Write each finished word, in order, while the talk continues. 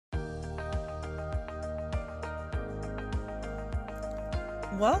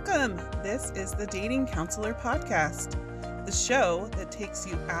Welcome. This is the Dating Counselor Podcast, the show that takes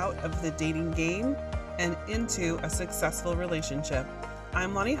you out of the dating game and into a successful relationship.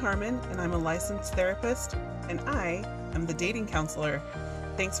 I'm Lonnie Harmon, and I'm a licensed therapist, and I am the dating counselor.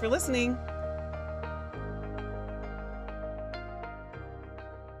 Thanks for listening.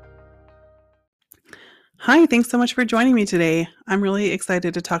 Hi, thanks so much for joining me today. I'm really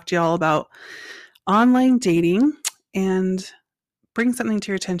excited to talk to you all about online dating and bring something to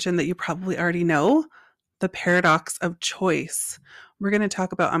your attention that you probably already know, the paradox of choice. We're going to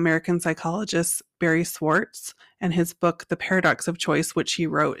talk about American psychologist Barry Schwartz and his book, The Paradox of Choice, which he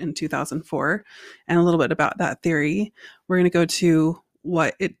wrote in 2004, and a little bit about that theory. We're going to go to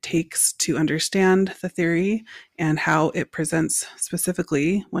what it takes to understand the theory and how it presents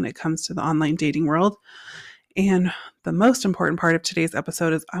specifically when it comes to the online dating world. And the most important part of today's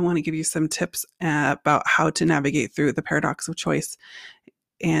episode is I want to give you some tips about how to navigate through the paradox of choice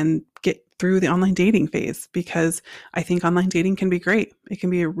and get through the online dating phase, because I think online dating can be great. It can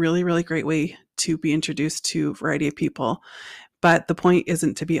be a really, really great way to be introduced to a variety of people. But the point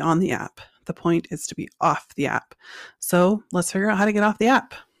isn't to be on the app. The point is to be off the app. So let's figure out how to get off the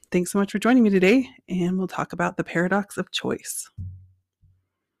app. Thanks so much for joining me today, and we'll talk about the paradox of choice.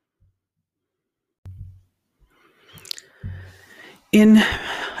 In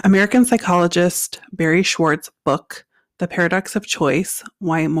American psychologist Barry Schwartz's book, The Paradox of Choice,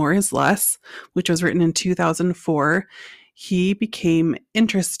 Why More is Less, which was written in 2004, he became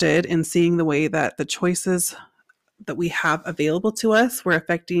interested in seeing the way that the choices that we have available to us were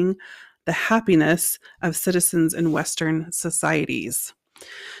affecting the happiness of citizens in Western societies.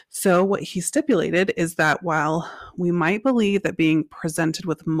 So what he stipulated is that while we might believe that being presented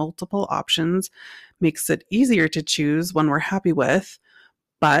with multiple options makes it easier to choose one we're happy with,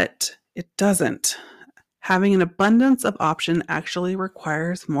 but it doesn't. Having an abundance of option actually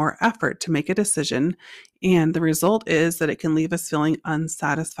requires more effort to make a decision, and the result is that it can leave us feeling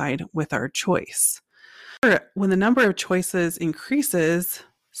unsatisfied with our choice. When the number of choices increases,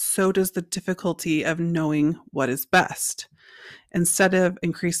 so does the difficulty of knowing what is best. Instead of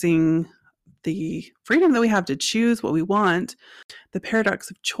increasing the freedom that we have to choose what we want, the paradox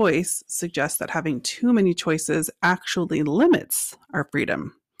of choice suggests that having too many choices actually limits our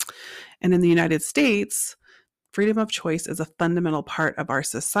freedom. And in the United States, freedom of choice is a fundamental part of our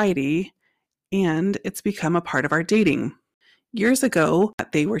society, and it's become a part of our dating. Years ago,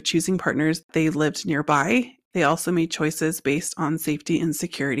 they were choosing partners. They lived nearby. They also made choices based on safety and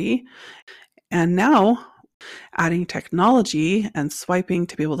security. And now, adding technology and swiping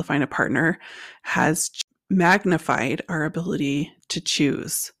to be able to find a partner has magnified our ability to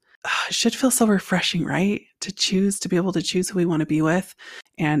choose. It should feel so refreshing, right? To choose, to be able to choose who we want to be with.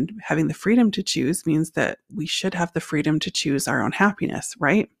 And having the freedom to choose means that we should have the freedom to choose our own happiness,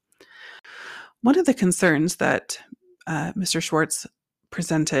 right? One of the concerns that Mr. Schwartz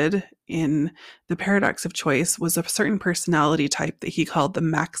presented in The Paradox of Choice was a certain personality type that he called the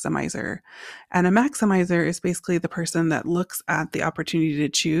maximizer. And a maximizer is basically the person that looks at the opportunity to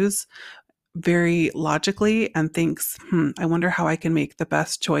choose very logically and thinks, I wonder how I can make the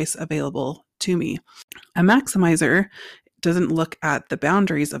best choice available to me. A maximizer doesn't look at the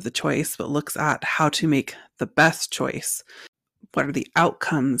boundaries of the choice, but looks at how to make the best choice. What are the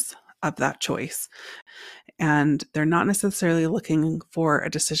outcomes of that choice? And they're not necessarily looking for a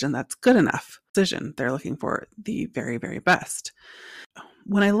decision that's good enough. They're looking for the very, very best.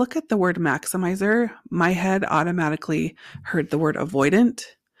 When I look at the word maximizer, my head automatically heard the word avoidant.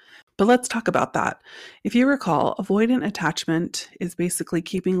 But let's talk about that. If you recall, avoidant attachment is basically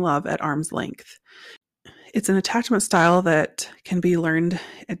keeping love at arm's length. It's an attachment style that can be learned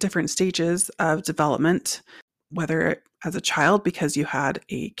at different stages of development, whether as a child because you had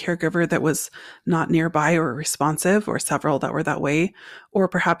a caregiver that was not nearby or responsive, or several that were that way, or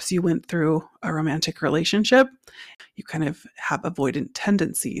perhaps you went through a romantic relationship, you kind of have avoidant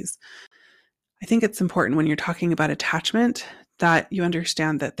tendencies. I think it's important when you're talking about attachment that you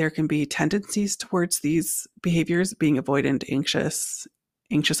understand that there can be tendencies towards these behaviors, being avoidant, anxious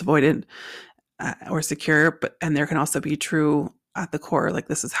avoidant, or secure, and there can also be true at the core, like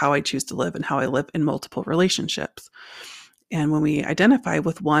this is how I choose to live and how I live in multiple relationships. And when we identify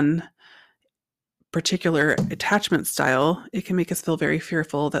with one particular attachment style, it can make us feel very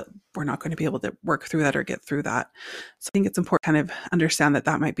fearful that we're not going to be able to work through that or get through that. So I think it's important to kind of understand that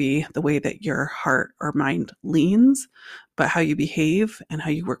that might be the way that your heart or mind leans, but how you behave and how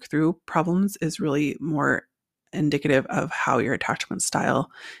you work through problems is really more indicative of how your attachment style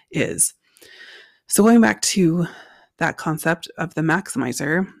is. So going back to that concept of the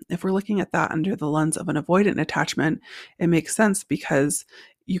maximizer, if we're looking at that under the lens of an avoidant attachment, it makes sense because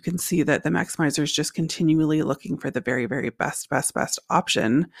you can see that the maximizer is just continually looking for the very, very best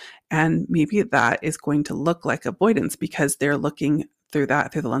option. And maybe that is going to look like avoidance because they're looking through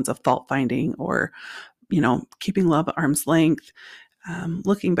the lens of fault finding, or, keeping love at arm's length,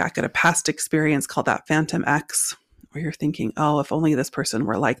 looking back at a past experience called that phantom X, where you're thinking, oh, if only this person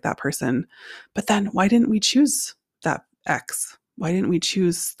were like that person. But then why didn't we choose that X? Why didn't we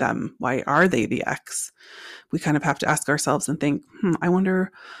choose them? Why are they the X? We kind of have to ask ourselves and think, I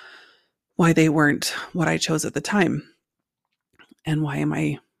wonder why they weren't what I chose at the time. And why am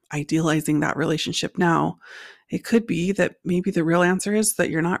I idealizing that relationship now? It could be that maybe the real answer is that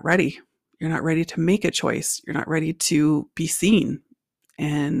you're not ready. You're not ready to make a choice. You're not ready to be seen.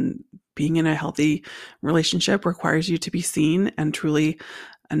 And being in a healthy relationship requires you to be seen and truly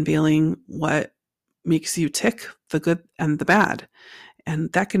unveiling what makes you tick, the good and the bad.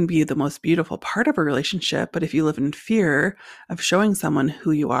 And that can be the most beautiful part of a relationship. But if you live in fear of showing someone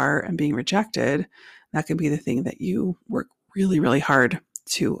who you are and being rejected, that can be the thing that you work really, really hard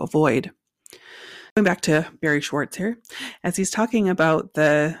to avoid. Going back to Barry Schwartz here, as he's talking about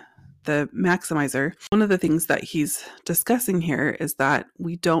the maximizer, one of the things that he's discussing here is that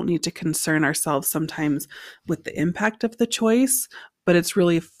we don't need to concern ourselves sometimes with the impact of the choice, but it's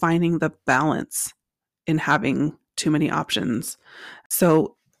really finding the balance in having too many options.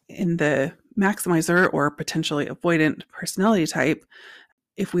 So in the maximizer or potentially avoidant personality type,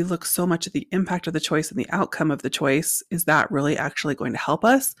 if we look so much at the impact of the choice and the outcome of the choice, is that really actually going to help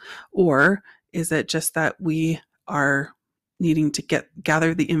us? Or is it just that we are needing to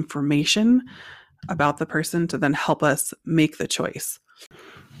gather the information about the person to then help us make the choice?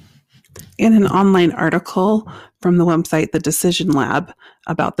 In an online article from the website The Decision Lab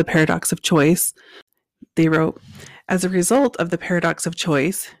about the paradox of choice, they wrote, as a result of the paradox of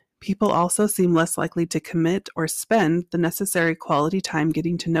choice, people also seem less likely to commit or spend the necessary quality time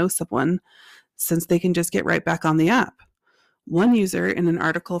getting to know someone, since they can just get right back on the app. One user in an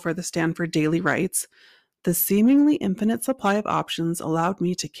article for the Stanford Daily writes, the seemingly infinite supply of options allowed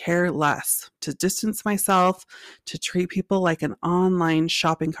me to care less, to distance myself, to treat people like an online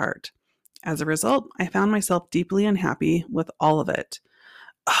shopping cart. As a result, I found myself deeply unhappy with all of it.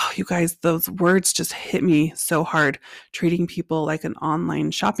 Oh, you guys, those words just hit me so hard, treating people like an online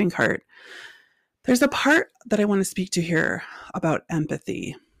shopping cart. There's a part that I want to speak to here about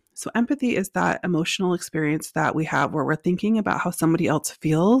empathy. So empathy is that emotional experience that we have where we're thinking about how somebody else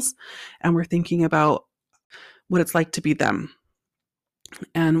feels, and we're thinking about what it's like to be them.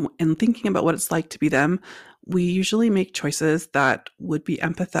 And in thinking about what it's like to be them, we usually make choices that would be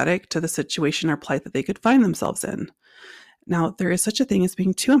empathetic to the situation or plight that they could find themselves in. Now, there is such a thing as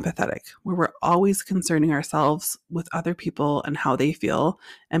being too empathetic, where we're always concerning ourselves with other people and how they feel,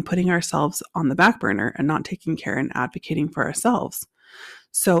 and putting ourselves on the back burner and not taking care and advocating for ourselves.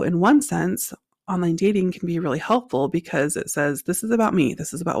 So in one sense, online dating can be really helpful because it says, this is about me.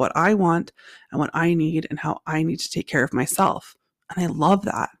 This is about what I want and what I need and how I need to take care of myself. And I love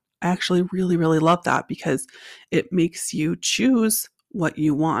that. I actually really, really love that because it makes you choose what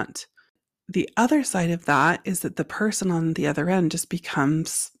you want. The other side of that is that the person on the other end just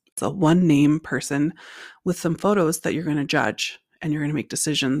becomes a one name person with some photos that you're going to judge and you're going to make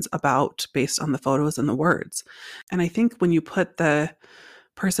decisions about based on the photos and the words. And I think when you put the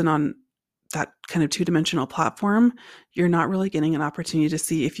person on that kind of two-dimensional platform, you're not really getting an opportunity to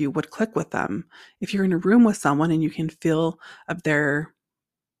see if you would click with them. If you're in a room with someone and you can feel of their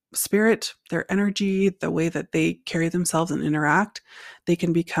spirit, their energy, the way that they carry themselves and interact, they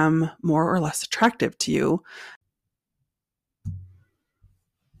can become more or less attractive to you.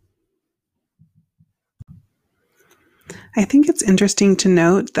 I think it's interesting to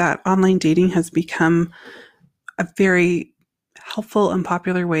note that online dating has become a very helpful and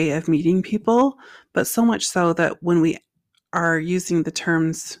popular way of meeting people, but so much so that when we are using the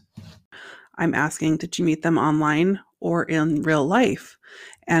terms, I'm asking, did you meet them online or in real life?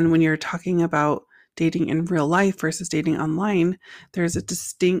 And when you're talking about dating in real life versus dating online, there's a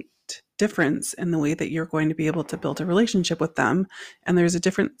distinct difference in the way that you're going to be able to build a relationship with them. And there's a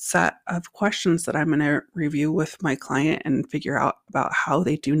different set of questions that I'm going to review with my client and figure out about how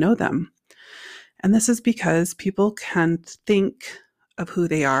they do know them. And this is because people can think of who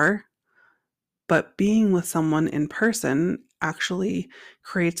they are, but being with someone in person actually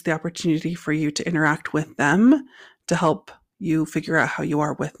creates the opportunity for you to interact with them to help you figure out how you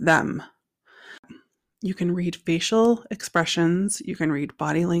are with them. You can read facial expressions, you can read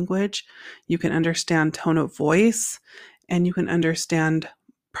body language, you can understand tone of voice, and you can understand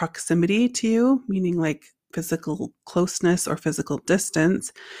proximity to you, meaning like physical closeness or physical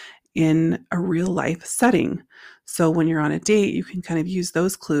distance. in a real life setting. So when you're on a date, you can kind of use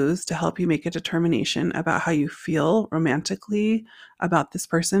those clues to help you make a determination about how you feel romantically about this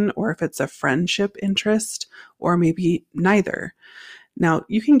person, or if it's a friendship interest, or maybe neither. Now,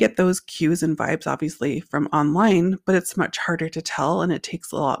 you can get those cues and vibes obviously from online, but it's much harder to tell and it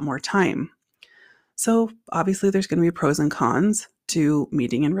takes a lot more time. So, obviously, there's going to be pros and cons to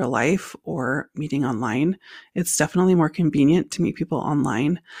meeting in real life or meeting online. It's definitely more convenient to meet people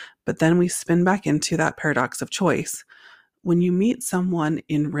online, but then we spin back into that paradox of choice. When you meet someone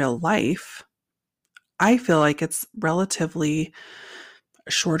in real life, I feel like it's relatively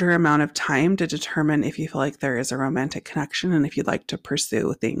a shorter amount of time to determine if you feel like there is a romantic connection and if you'd like to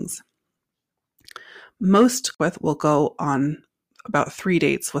pursue things. Most will go on about 3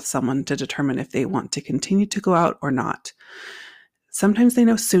 dates with someone to determine if they want to continue to go out or not. Sometimes they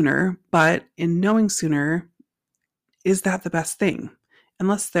know sooner, but in knowing sooner, is that the best thing?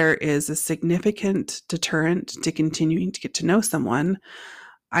 Unless there is a significant deterrent to continuing to get to know someone,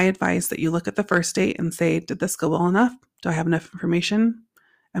 I advise that you look at the first date and say, did this go well enough? Do I have enough information?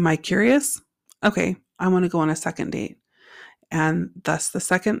 Am I curious? Okay, I want to go on a second date. And thus the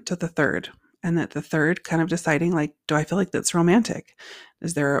second to the third. And at the third, kind of deciding, like, do I feel like that's romantic?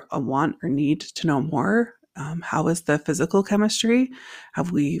 Is there a want or need to know more? How is the physical chemistry?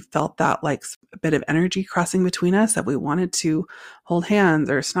 Have we felt that like a bit of energy crossing between us? Have we wanted to hold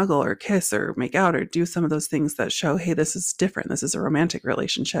hands or snuggle or kiss or make out or do some of those things that show, hey, this is different. This is a romantic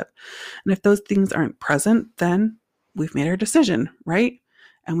relationship. And if those things aren't present, then we've made our decision, right?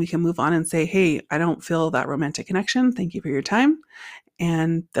 And we can move on and say, hey, I don't feel that romantic connection. Thank you for your time.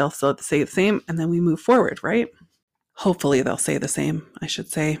 And they'll still say the same. And then we move forward, right? Hopefully they'll say the same, I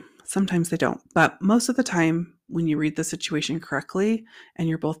should say. Sometimes they don't. But most of the time, when you read the situation correctly and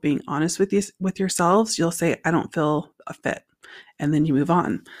you're both being honest with yourselves, you'll say, I don't feel a fit. And then you move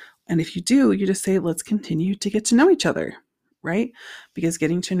on. And if you do, you just say, let's continue to get to know each other, right? Because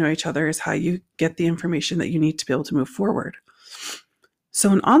getting to know each other is how you get the information that you need to be able to move forward.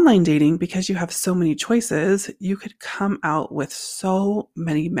 So in online dating, because you have so many choices, you could come out with so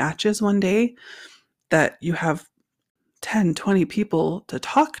many matches one day that you have 10, 20 people to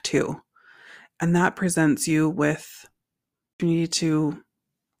talk to. And that presents you with you need to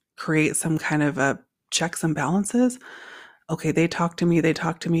create some kind of a checks and balances. Okay, they talked to me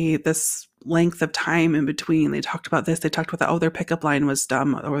this length of time in between. They talked about this, they talked about that. Oh, their pickup line was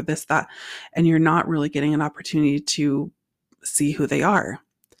dumb or this, that. And you're not really getting an opportunity to see who they are.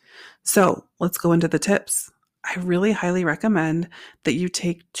 So let's go into the tips. I really highly recommend that you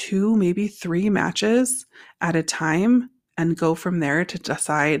take 2, maybe 3 matches at a time and go from there to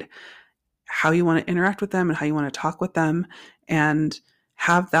decide how you want to interact with them and how you want to talk with them, and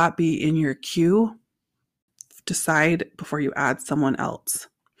have that be in your queue. Decide before you add someone else.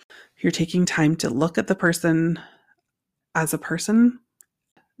 You're taking time to look at the person as a person,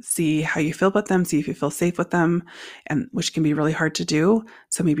 see how you feel about them, see if you feel safe with them, and which can be really hard to do.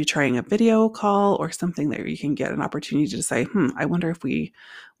 So maybe trying a video call or something that you can get an opportunity to say, I wonder if we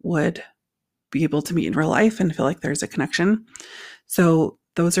would be able to meet in real life and feel like there's a connection. So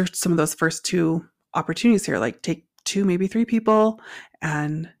those are some of those first 2 opportunities here. Like take 2, maybe 3 people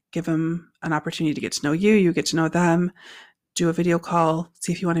and give them an opportunity to get to know you. You get to know them. Do a video call,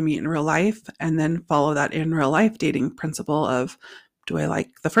 see if you want to meet in real life, and then follow that in real life dating principle of, do I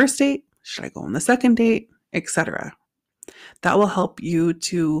like the first date? Should I go on the second date? Etc. That will help you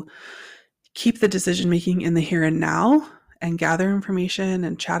to keep the decision making in the here and now and gather information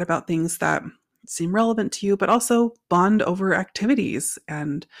and chat about things that seem relevant to you, but also bond over activities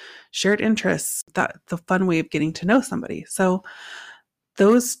and shared interests. That's the fun way of getting to know somebody. So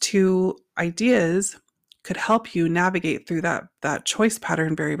those 2 ideas could help you navigate through that choice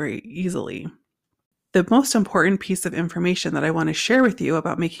pattern very, very easily. The most important piece of information that I want to share with you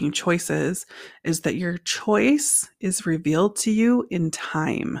about making choices is that your choice is revealed to you in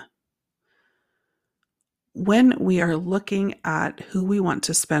time. When we are looking at who we want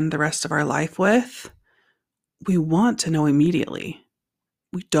to spend the rest of our life with, we want to know immediately.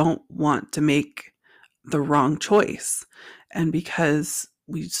 We don't want to make the wrong choice. And because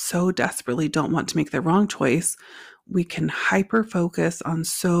we so desperately don't want to make the wrong choice, we can hyper focus on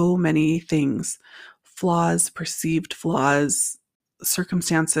so many things, flaws, perceived flaws,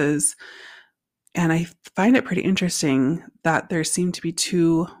 circumstances. And I find it pretty interesting that there seem to be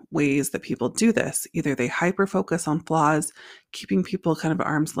 2 ways that people do this. Either they hyper focus on flaws, keeping people kind of at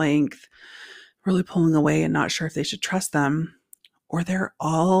arm's length, really pulling away and not sure if they should trust them, or they're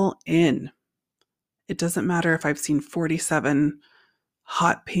all in. It doesn't matter if I've seen 47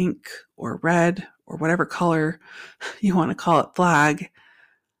 hot pink or red or whatever color you want to call it flag.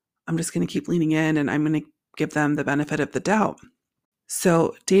 I'm just going to keep leaning in and I'm going to give them the benefit of the doubt.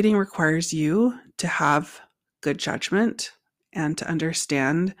 So dating requires you to have good judgment and to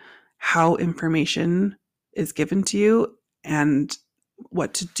understand how information is given to you and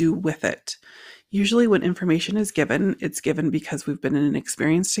what to do with it. Usually when information is given, it's given because we've been in an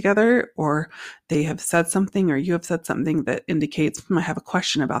experience together, or they have said something, or you have said something that indicates, I have a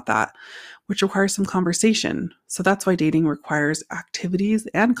question about that, which requires some conversation. So that's why dating requires activities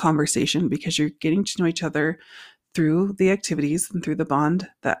and conversation, because you're getting to know each other through the activities and through the bond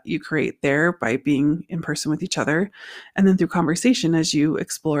that you create there by being in person with each other. And then through conversation as you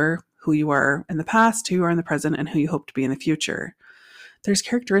explore who you are in the past, who you are in the present, and who you hope to be in the future. There's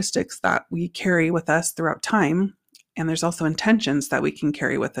characteristics that we carry with us throughout time, and there's also intentions that we can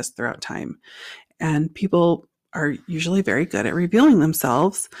carry with us throughout time. And people are usually very good at revealing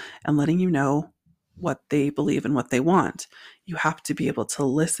themselves and letting you know what they believe and what they want. You have to be able to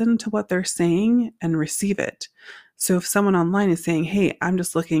listen to what they're saying and receive it. So if someone online is saying, hey, I'm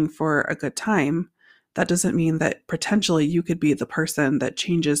just looking for a good time, that doesn't mean that potentially you could be the person that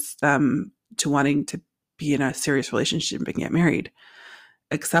changes them to wanting to be in a serious relationship and get married.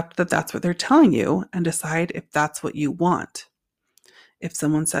 Accept that that's what they're telling you and decide if that's what you want. If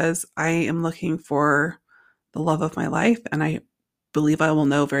someone says, I am looking for the love of my life and I believe I will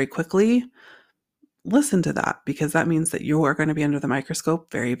know very quickly, listen to that, because that means that you are going to be under the microscope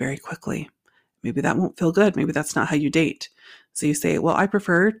very, very quickly. Maybe that won't feel good. Maybe that's not how you date. So you say, well, I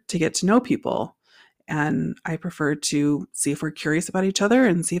prefer to get to know people, and I prefer to see if we're curious about each other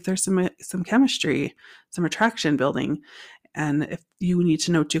and see if there's some chemistry, some attraction building. And if you need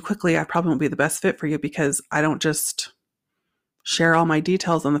to know too quickly, I probably won't be the best fit for you, because I don't just share all my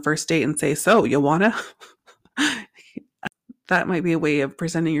details on the first date and say, so you wanna? That might be a way of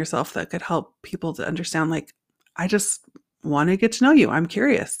presenting yourself that could help people to understand, like, I just want to get to know you. I'm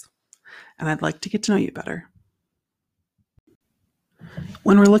curious and I'd like to get to know you better.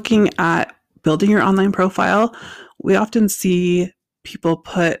 When we're looking at building your online profile, we often see people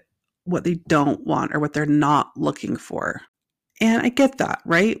put what they don't want or what they're not looking for. And I get that,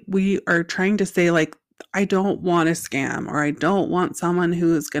 right? We are trying to say, like, I don't want a scam, or I don't want someone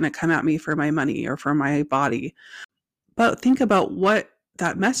who's going to come at me for my money or for my body. But think about what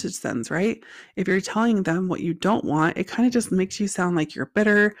that message sends, right? If you're telling them what you don't want, it kind of just makes you sound like you're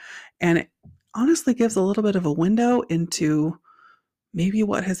bitter. And it honestly gives a little bit of a window into maybe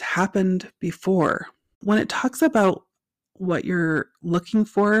what has happened before. When it talks about what you're looking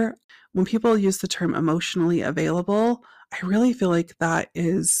for, when people use the term emotionally available, I really feel like that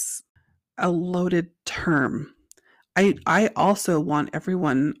is a loaded term. I also want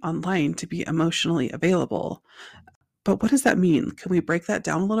everyone online to be emotionally available. But what does that mean? Can we break that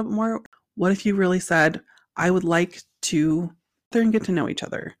down a little bit more? What if you really said, I would like to there and get to know each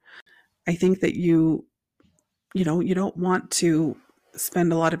other? I think that you don't want to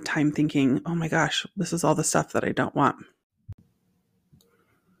spend a lot of time thinking, oh my gosh, this is all the stuff that I don't want.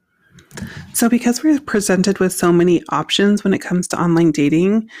 So because we're presented with so many options when it comes to online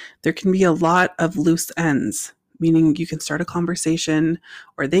dating, there can be a lot of loose ends, meaning you can start a conversation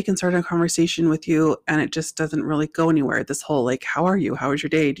or they can start a conversation with you and it just doesn't really go anywhere. This whole, like, how are you? How was your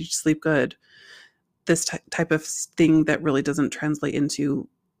day? Did you sleep good? This type of thing that really doesn't translate into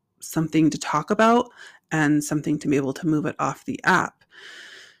something to talk about and something to be able to move it off the app.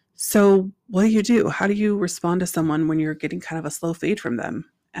 So what do? How do you respond to someone when you're getting kind of a slow fade from them?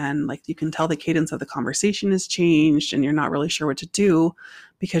 And like, you can tell the cadence of the conversation has changed and you're not really sure what to do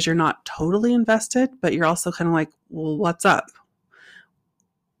because you're not totally invested, but you're also kind of like, well, what's up?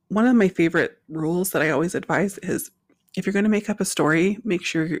 One of my favorite rules that I always advise is, if you're going to make up a story, make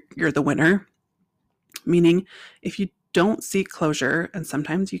sure you're the winner. Meaning, if you don't seek closure, and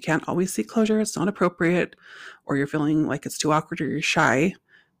sometimes you can't always seek closure, it's not appropriate, or you're feeling like it's too awkward or you're shy.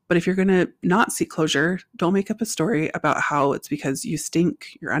 But if you're going to not seek closure, don't make up a story about how it's because you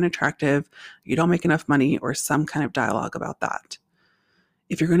stink, you're unattractive, you don't make enough money, or some kind of dialogue about that.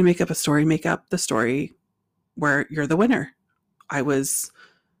 If you're going to make up a story, make up the story where you're the winner. I was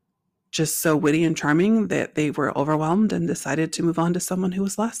just so witty and charming that they were overwhelmed and decided to move on to someone who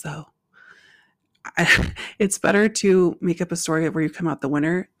was less so. It's better to make up a story where you come out the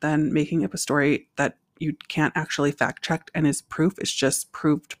winner than making up a story that you can't actually fact check and is proof. It's just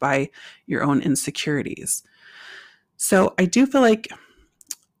proved by your own insecurities. So I do feel like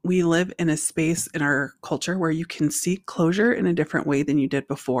we live in a space in our culture where you can seek closure in a different way than you did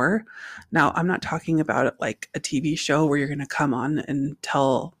before. Now, I'm not talking about it like a TV show where you're going to come on and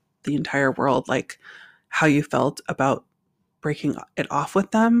tell the entire world like how you felt about breaking it off with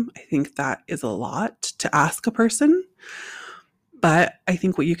them. I think that is a lot to ask a person. But I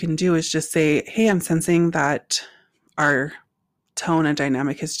think what you can do is just say, hey, I'm sensing that our tone and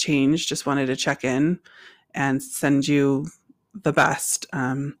dynamic has changed. Just wanted to check in and send you the best.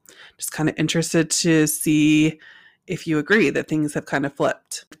 Just kind of interested to see if you agree that things have kind of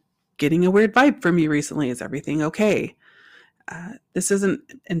flipped. Getting a weird vibe from you recently. Is everything okay? This isn't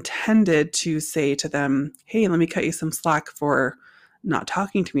intended to say to them, hey, let me cut you some slack for not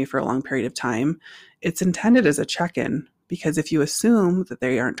talking to me for a long period of time. It's intended as a check-in, because if you assume that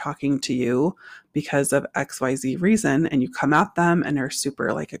they aren't talking to you because of XYZ reason and you come at them and are super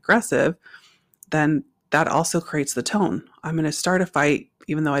aggressive, then that also creates the tone. I'm going to start a fight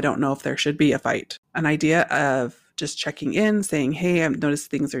even though I don't know if there should be a fight. An idea of just checking in, saying, hey, I've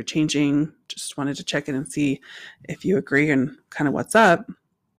noticed things are changing. Just wanted to check in and see if you agree and kind of what's up.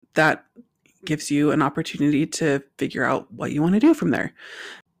 That gives you an opportunity to figure out what you want to do from there.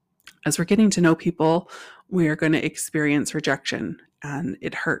 As we're getting to know people, we are going to experience rejection, and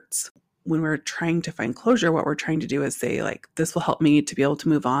it hurts. When we're trying to find closure, what we're trying to do is say, this will help me to be able to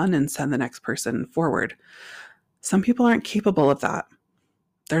move on and send the next person forward. Some people aren't capable of that.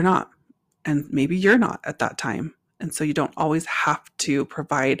 They're not. And maybe you're not at that time. And so you don't always have to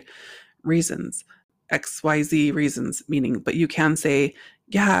provide reasons, XYZ reasons, but you can say,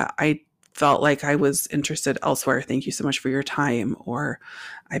 yeah, I felt like I was interested elsewhere. Thank you so much for your time. Or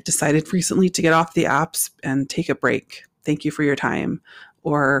I've decided recently to get off the apps and take a break. Thank you for your time.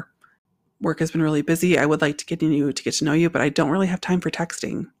 Or work has been really busy. I would like to get to know you, but I don't really have time for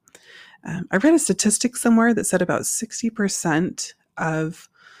texting. I read a statistic somewhere that said about 60% of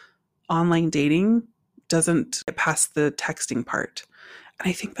online dating doesn't get past the texting part. And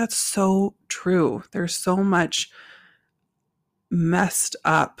I think that's so true. There's so much messed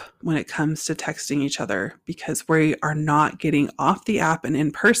up when it comes to texting each other because we are not getting off the app and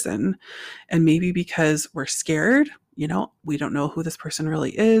in person. And maybe because we're scared, we don't know who this person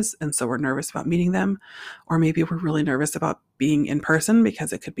really is. And so we're nervous about meeting them. Or maybe we're really nervous about being in person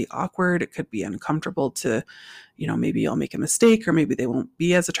because it could be awkward. It could be uncomfortable to, maybe you'll make a mistake, or maybe they won't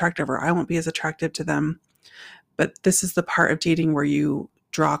be as attractive, or I won't be as attractive to them. But this is the part of dating where you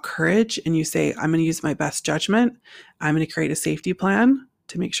draw courage and you say, I'm going to use my best judgment. I'm going to create a safety plan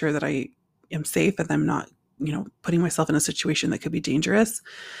to make sure that I am safe and I'm not, putting myself in a situation that could be dangerous.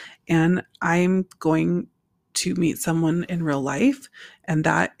 And I'm going to meet someone in real life. And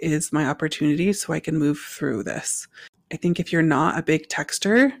that is my opportunity so I can move through this. I think if you're not a big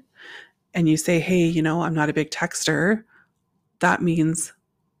texter and you say, hey, I'm not a big texter, that means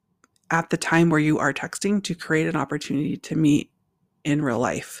at the time where you are texting to create an opportunity to meet in real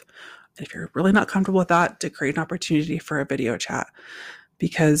life. And if you're really not comfortable with that, to create an opportunity for a video chat,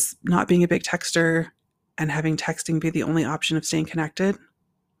 because not being a big texter and having texting be the only option of staying connected,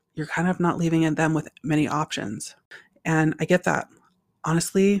 you're kind of not leaving them with many options. And I get that.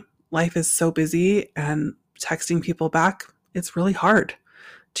 Honestly, life is so busy and texting people back, it's really hard.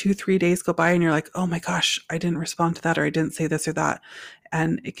 2-3 days go by and you're like, oh my gosh, I didn't respond to that, or I didn't say this or that.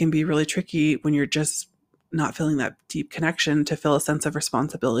 And it can be really tricky when you're just not feeling that deep connection to feel a sense of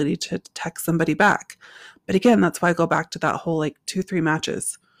responsibility to text somebody back. But again, that's why I go back to that whole 2-3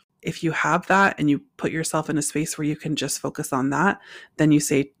 matches. If you have that and you put yourself in a space where you can just focus on that, then you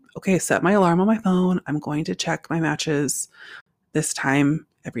say, okay, set my alarm on my phone. I'm going to check my matches this time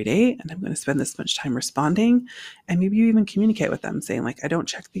every day, and I'm going to spend this much time responding. And maybe you even communicate with them saying, I don't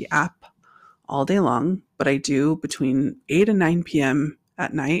check the app all day long, but I do between 8 and 9 p.m.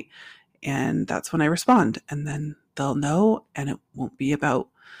 at night. And that's when I respond. And then they'll know, and it won't be about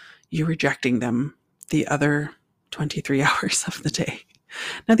you rejecting them the other 23 hours of the day.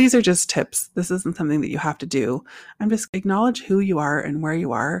 Now, these are just tips. This isn't something that you have to do. I'm just acknowledge who you are and where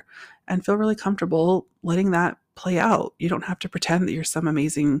you are and feel really comfortable letting that play out. You don't have to pretend that you're some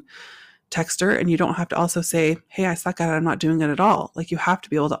amazing texter, and you don't have to also say, hey, I suck at it, I'm not doing it at all. You have to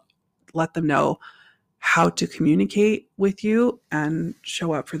be able to let them know how to communicate with you and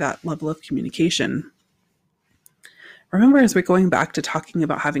show up for that level of communication. Remember, as we're going back to talking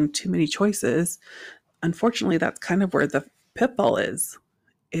about having too many choices, unfortunately, that's kind of where the pitfall is.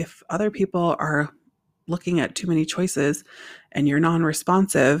 If other people are looking at too many choices and you're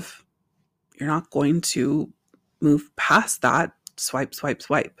non-responsive, you're not going to move past that. Swipe, swipe,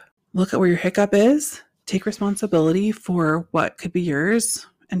 swipe. Look at where your hiccup is. Take responsibility for what could be yours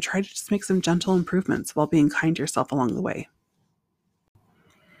and try to just make some gentle improvements while being kind to yourself along the way.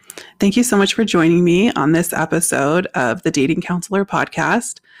 Thank you so much for joining me on this episode of the Dating Counselor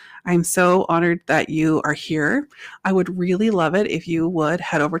podcast. I'm so honored that you are here. I would really love it if you would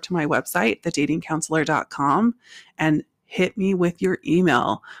head over to my website, thedatingcounselor.com, and hit me with your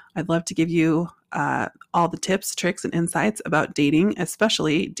email. I'd love to give you all the tips, tricks, and insights about dating,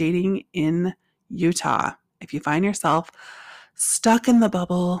 especially dating in Utah. If you find yourself stuck in the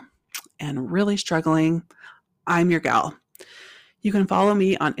bubble and really struggling, I'm your gal. You can follow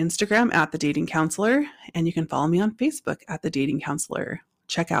me on Instagram at The Dating Counselor, and you can follow me on Facebook at The Dating Counselor.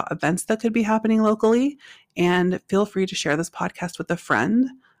 Check out events that could be happening locally, and feel free to share this podcast with a friend.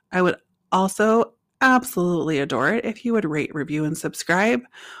 I would also absolutely adore it if you would rate, review, and subscribe,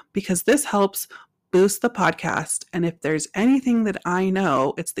 because this helps boost the podcast. And if there's anything that I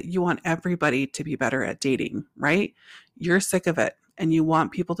know, it's that you want everybody to be better at dating, right? You're sick of it and you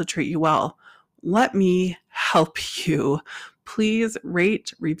want people to treat you well. Let me help you. Please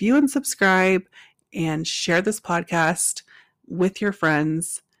rate, review, and subscribe, and share this podcast with your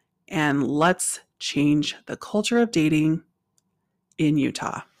friends, and let's change the culture of dating in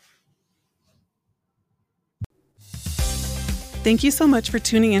Utah. Thank you so much for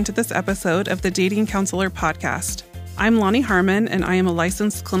tuning into this episode of the Dating Counselor podcast. I'm Lonnie Harmon, and I am a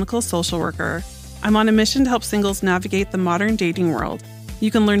licensed clinical social worker. I'm on a mission to help singles navigate the modern dating world. You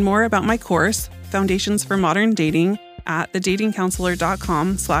can learn more about my course, Foundations for Modern Dating, at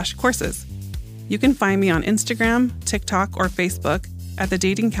thedatingcounselor.com/courses. You can find me on Instagram, TikTok, or Facebook at The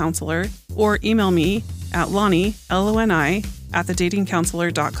Dating Counselor, or email me at Lonnie, Loni, at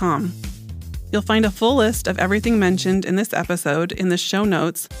thedatingcounselor.com. You'll find a full list of everything mentioned in this episode in the show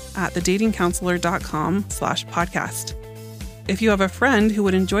notes at thedatingcounselor.com/podcast. If you have a friend who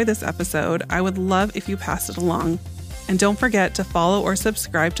would enjoy this episode, I would love if you passed it along. And don't forget to follow or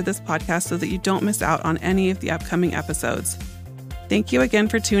subscribe to this podcast so that you don't miss out on any of the upcoming episodes. Thank you again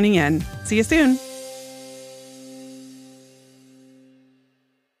for tuning in. See you soon.